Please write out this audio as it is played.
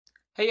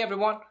Hey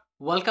everyone,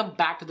 welcome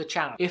back to the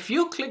channel. If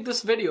you click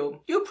this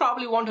video, you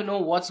probably want to know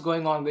what's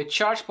going on with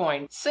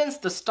ChargePoint since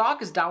the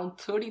stock is down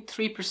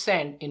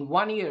 33% in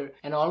 1 year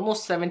and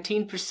almost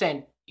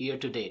 17% year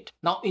to date.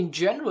 Now, in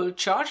general,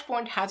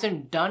 ChargePoint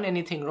hasn't done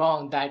anything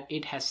wrong that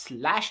it has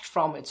slashed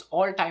from its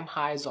all-time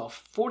highs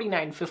of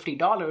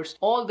 $49-50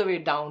 all the way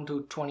down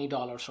to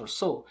 $20 or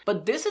so.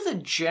 But this is a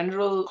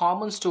general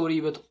common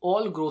story with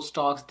all growth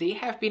stocks. They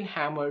have been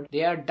hammered.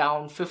 They are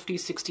down 50,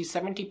 60,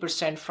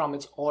 70% from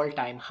its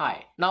all-time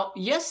high. Now,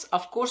 yes,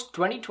 of course,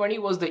 2020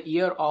 was the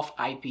year of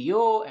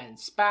IPO and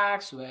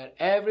SPACs where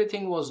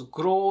everything was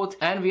growth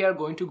and we are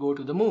going to go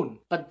to the moon.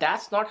 But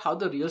that's not how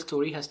the real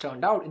story has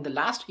turned out. In the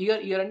last year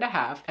and a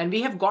half, and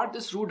we have got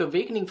this rude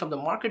awakening from the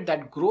market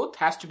that growth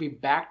has to be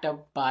backed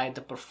up by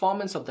the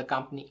performance of the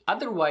company.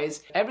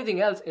 Otherwise, everything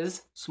else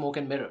is smoke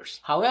and mirrors.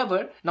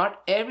 However,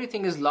 not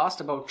everything is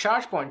lost about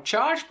ChargePoint.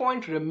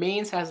 ChargePoint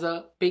remains as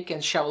a pick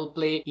and shovel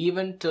play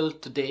even till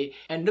today.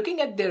 And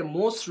looking at their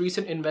most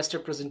recent investor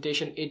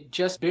presentation, it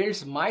just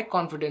builds my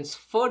confidence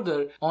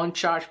further on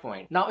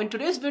ChargePoint. Now, in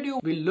today's video,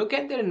 we'll look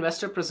at their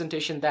investor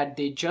presentation that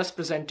they just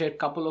presented a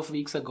couple of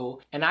weeks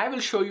ago, and I will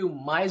show you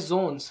my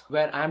zones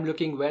where I'm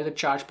looking where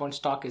the ChargePoint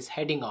stock is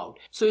heading out.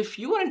 So if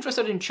you are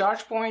interested in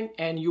ChargePoint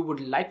and you would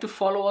like to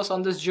follow us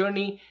on this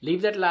journey,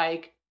 leave that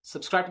like,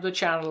 subscribe to the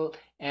channel,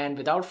 and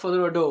without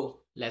further ado,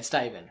 let's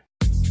dive in.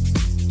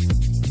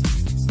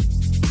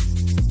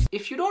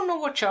 If you don't know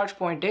what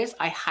ChargePoint is,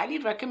 I highly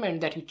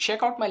recommend that you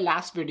check out my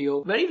last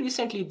video. Very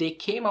recently, they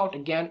came out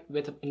again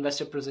with an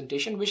investor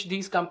presentation, which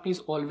these companies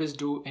always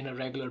do in a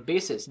regular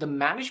basis. The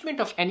management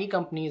of any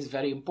company is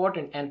very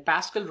important, and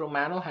Pascal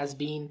Romano has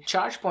been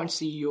ChargePoint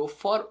CEO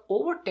for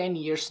over 10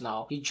 years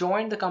now. He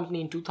joined the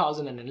company in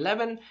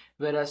 2011,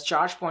 whereas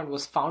ChargePoint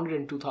was founded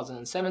in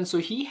 2007. So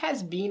he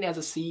has been as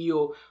a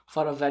CEO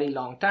for a very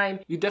long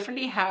time. You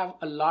definitely have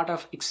a lot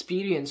of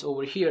experience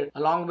over here,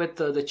 along with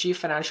the chief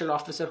financial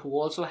officer who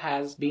also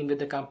has been with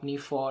the company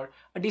for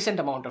a decent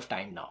amount of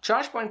time now.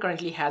 ChargePoint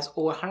currently has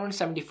over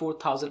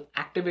 174,000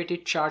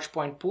 activated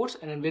ChargePoint ports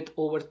and with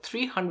over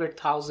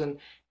 300,000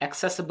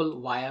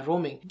 accessible via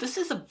roaming. This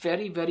is a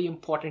very, very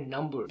important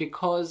number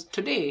because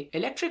today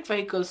electric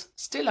vehicles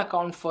still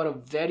account for a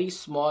very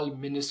small,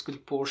 minuscule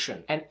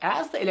portion. And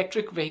as the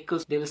electric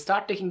vehicles, they will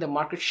start taking the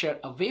market share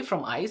away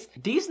from ICE,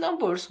 these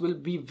numbers will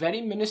be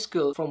very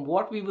minuscule from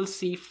what we will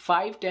see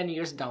 5-10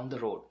 years down the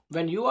road.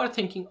 When you are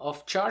thinking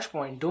of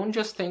ChargePoint, don't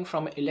just think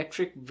from an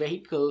electric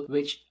vehicle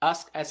which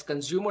us as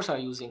consumers are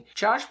using.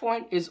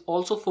 ChargePoint is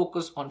also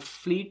focused on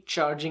fleet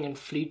charging and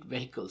fleet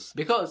vehicles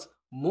because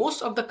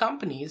most of the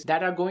companies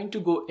that are going to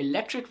go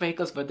electric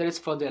vehicles, whether it's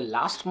for their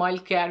last mile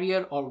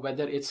carrier or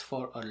whether it's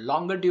for a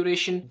longer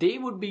duration, they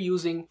would be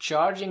using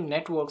charging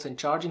networks and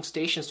charging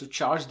stations to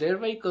charge their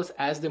vehicles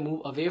as they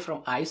move away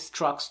from ICE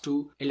trucks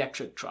to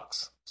electric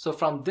trucks. So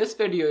from this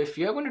video, if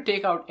you're going to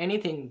take out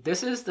anything,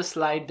 this is the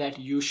slide that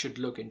you should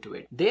look into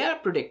it. They are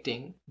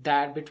predicting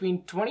that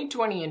between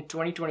 2020 and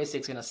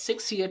 2026, in a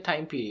 6-year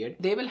time period,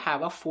 they will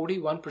have a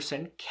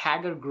 41%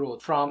 CAGR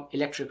growth from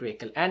electric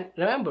vehicle. And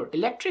remember,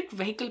 electric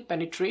vehicle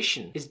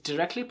penetration is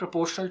directly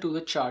proportional to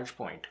the charge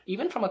point.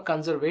 Even from a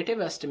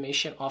conservative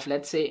estimation of,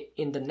 let's say,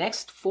 in the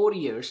next 4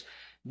 years,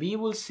 we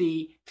will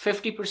see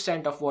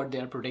 50% of what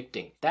they're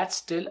predicting. That's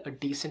still a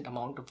decent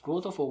amount of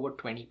growth of over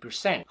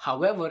 20%.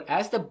 However,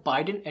 as the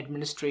Biden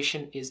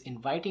administration is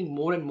inviting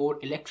more and more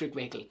electric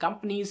vehicle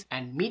companies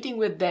and meeting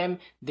with them,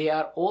 they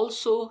are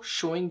also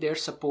showing their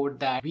support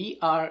that we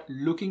are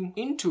looking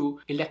into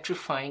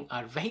electrifying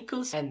our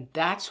vehicles, and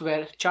that's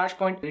where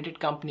ChargePoint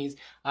related companies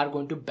are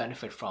going to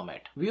benefit from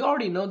it. We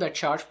already know that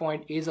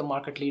ChargePoint is a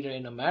market leader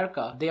in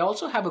America. They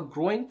also have a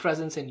growing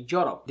presence in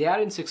Europe. They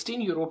are in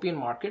 16 European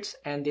markets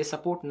and they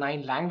support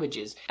 9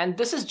 languages. And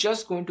this is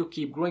just going to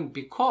keep growing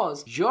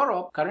because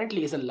Europe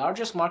currently is the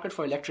largest market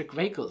for electric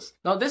vehicles.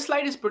 Now, this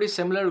slide is pretty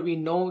similar. We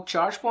know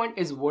ChargePoint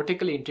is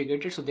vertically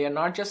integrated, so they are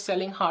not just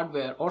selling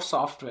hardware or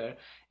software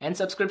and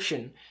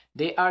subscription.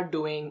 They are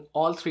doing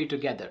all three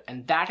together.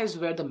 And that is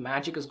where the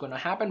magic is going to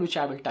happen, which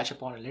I will touch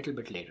upon a little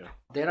bit later.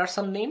 There are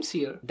some names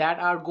here that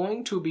are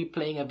going to be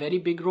playing a very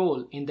big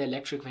role in the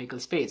electric vehicle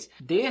space.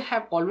 They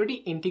have already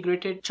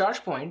integrated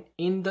ChargePoint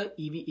in the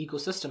EV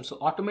ecosystem. So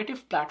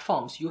automotive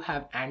platforms, you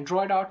have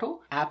Android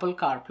Auto, Apple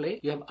CarPlay,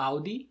 you have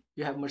Audi,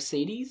 you have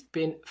Mercedes,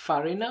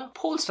 Pininfarina,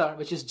 Polestar,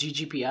 which is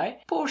GGPI,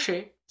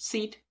 Porsche,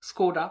 Seat,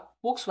 Skoda,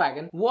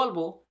 Volkswagen,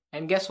 Volvo,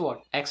 and guess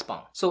what?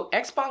 XPeng. So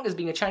XPeng is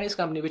being a Chinese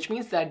company, which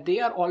means that they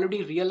are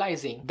already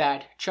realizing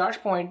that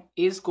ChargePoint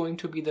is going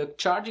to be the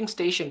charging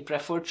station,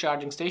 preferred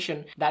charging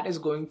station, that is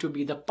going to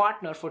be the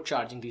partner for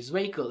charging these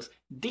vehicles.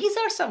 These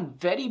are some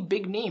very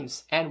big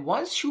names. And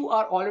once you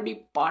are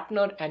already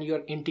partnered and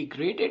you're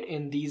integrated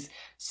in these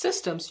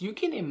systems, you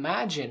can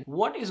imagine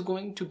what is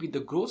going to be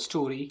the growth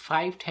story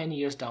 5-10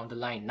 years down the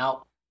line.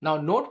 Now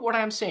note what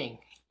I'm saying.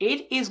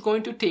 it is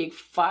going to take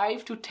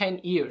 5 to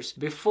 10 years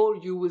before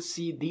you will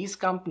see these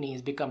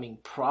companies becoming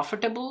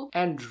profitable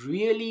and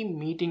really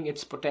meeting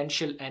its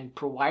potential and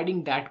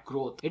providing that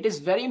growth. It is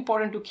very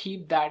important to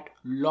keep that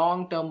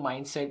long-term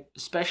mindset,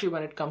 especially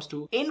when it comes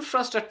to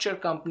infrastructure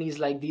companies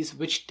like these,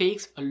 which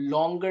takes a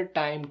longer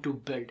time to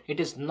build.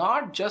 It is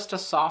not just a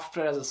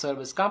software as a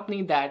service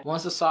company that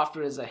once the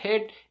software is a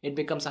hit, it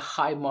becomes a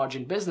high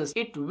margin business.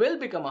 It will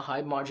become a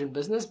high margin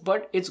business,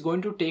 but it's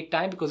going to take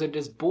time because it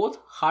is both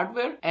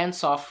hardware and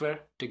software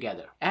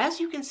together. As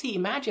you can see,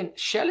 imagine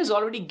Shell is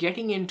already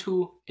getting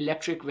into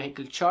electric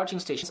vehicle charging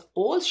stations.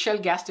 All Shell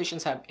gas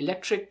stations have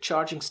electric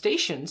charging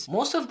stations.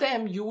 Most of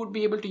them you would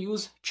be able to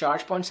use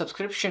ChargePoint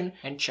subscription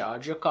and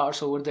charge your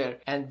cars over there.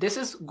 And this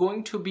is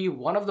going to be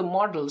one of the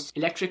models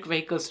electric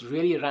vehicles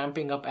really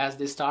ramping up as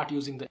they start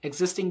using the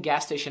existing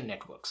gas station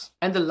networks.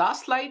 And the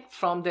last slide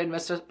from the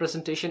investor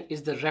presentation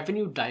is the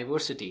revenue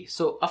diversity.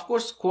 So of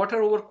course,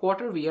 quarter over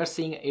quarter, we are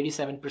seeing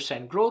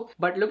 87% growth.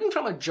 But looking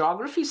from a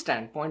geography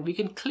standpoint, we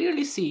can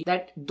clearly see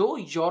that though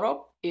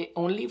Europe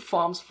only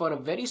forms for a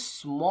very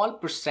small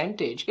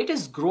percentage, it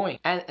is growing,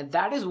 and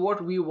that is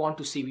what we want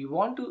to see. We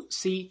want to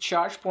see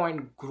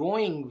ChargePoint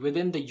growing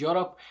within the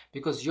Europe,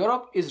 because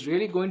Europe is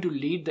really going to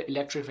lead the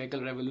electric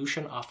vehicle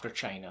revolution after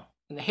China.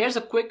 And here's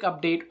a quick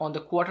update on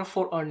the quarter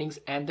 4 earnings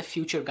and the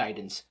future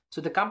guidance.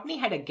 So the company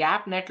had a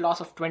GAAP net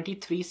loss of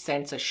 23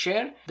 cents a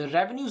share. The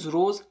revenues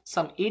rose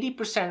some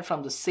 80%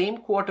 from the same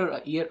quarter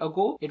a year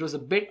ago. It was a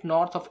bit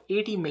north of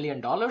 $80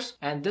 million,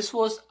 and this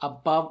was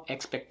above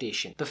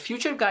expectation. The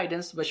future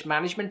guidance which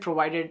management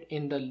provided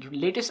in the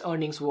latest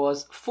earnings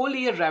was full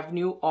year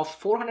revenue of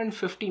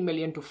 $450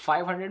 million to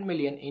 $500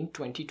 million in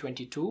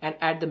 2022, and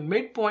at the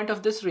midpoint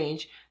of this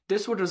range,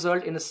 this would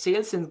result in a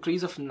sales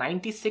increase of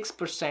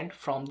 96%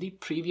 from the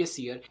previous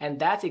year, and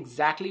that's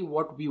exactly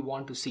what we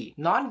want to see.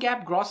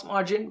 Non-GAAP gross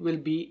margin will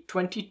be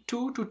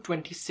 22 to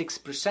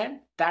 26%.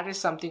 That is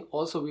something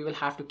also we will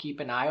have to keep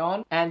an eye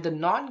on. And the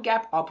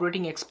non-GAAP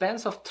operating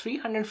expense of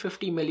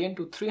 $350 million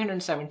to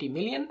 $370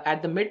 million.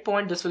 At the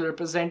midpoint, this will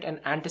represent an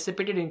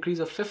anticipated increase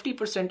of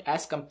 50%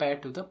 as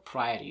compared to the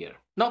prior year.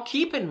 Now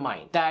keep in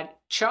mind that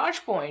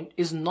ChargePoint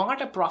is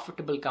not a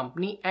profitable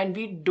company, and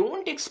we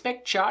don't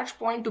expect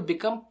ChargePoint to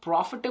become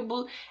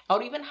profitable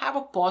or even have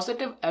a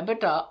positive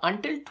EBITDA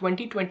until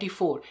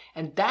 2024.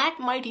 And that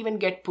might even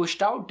get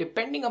pushed out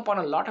depending upon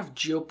a lot of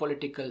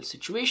geopolitical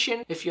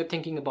situation. If you're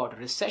thinking about a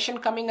recession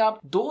coming up,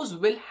 those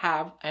will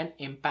have an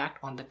impact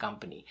on the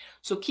company.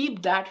 So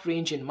keep that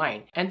range in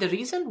mind. And the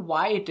reason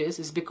why it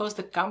is because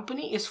the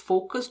company is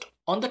focused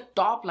on the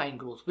top line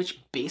growth,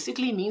 which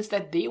basically means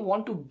that they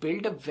want to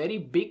build a very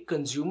big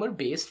consumer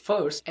base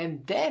first,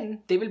 and then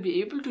they will be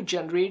able to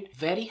generate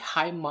very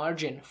high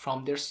margin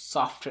from their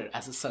software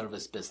as a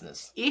service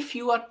business. If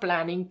you are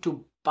planning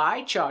to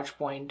buy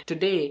ChargePoint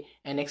today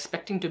and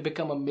expecting to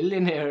become a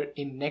millionaire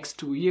in next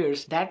 2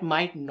 years, that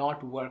might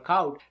not work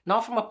out.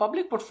 Now, from a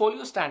public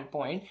portfolio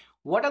standpoint,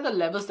 what are the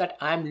levels that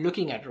I'm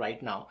looking at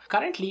right now?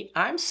 Currently,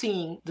 I'm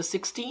seeing the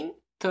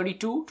 1632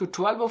 to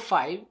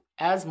 1205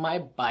 as my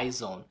buy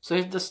zone. So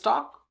if the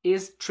stock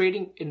is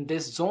trading in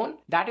this zone,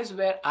 that is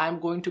where I'm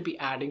going to be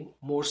adding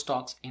more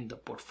stocks in the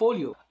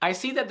portfolio. I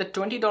see that the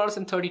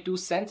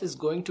 $20.32 is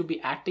going to be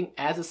acting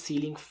as a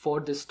ceiling for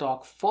this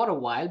stock for a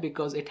while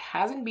because it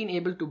hasn't been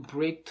able to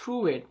break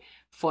through it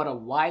for a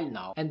while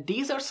now. And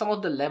these are some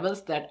of the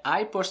levels that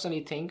I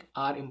personally think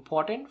are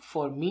important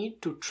for me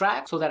to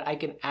track so that I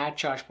can add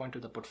ChargePoint to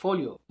the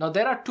portfolio. Now,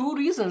 there are 2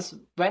 reasons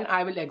when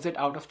I will exit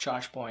out of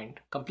ChargePoint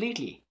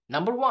completely.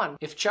 Number 1,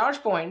 if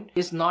ChargePoint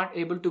is not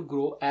able to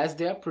grow as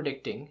they are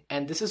predicting,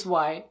 and this is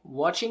why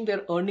watching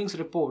their earnings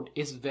report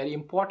is very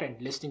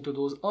important. Listening to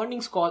those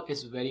earnings call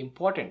is very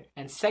important.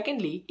 And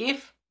secondly,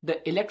 if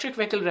the electric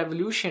vehicle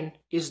revolution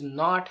is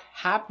not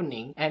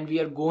happening and we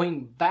are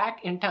going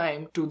back in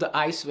time to the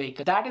ICE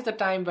vehicle, that is the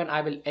time when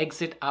I will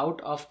exit out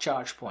of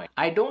ChargePoint.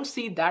 I don't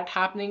see that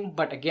happening,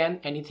 but again,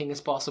 anything is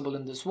possible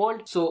in this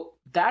world. So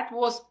that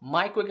was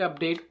my quick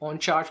update on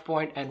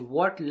ChargePoint and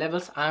what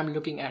levels I'm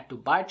looking at to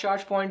buy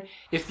ChargePoint.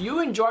 If you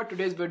enjoyed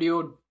today's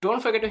video,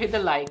 don't forget to hit the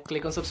like,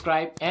 click on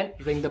subscribe, and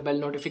ring the bell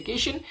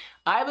notification.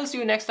 I will see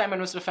you next time,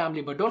 Investor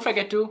Family, but don't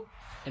forget to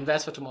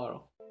invest for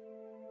tomorrow.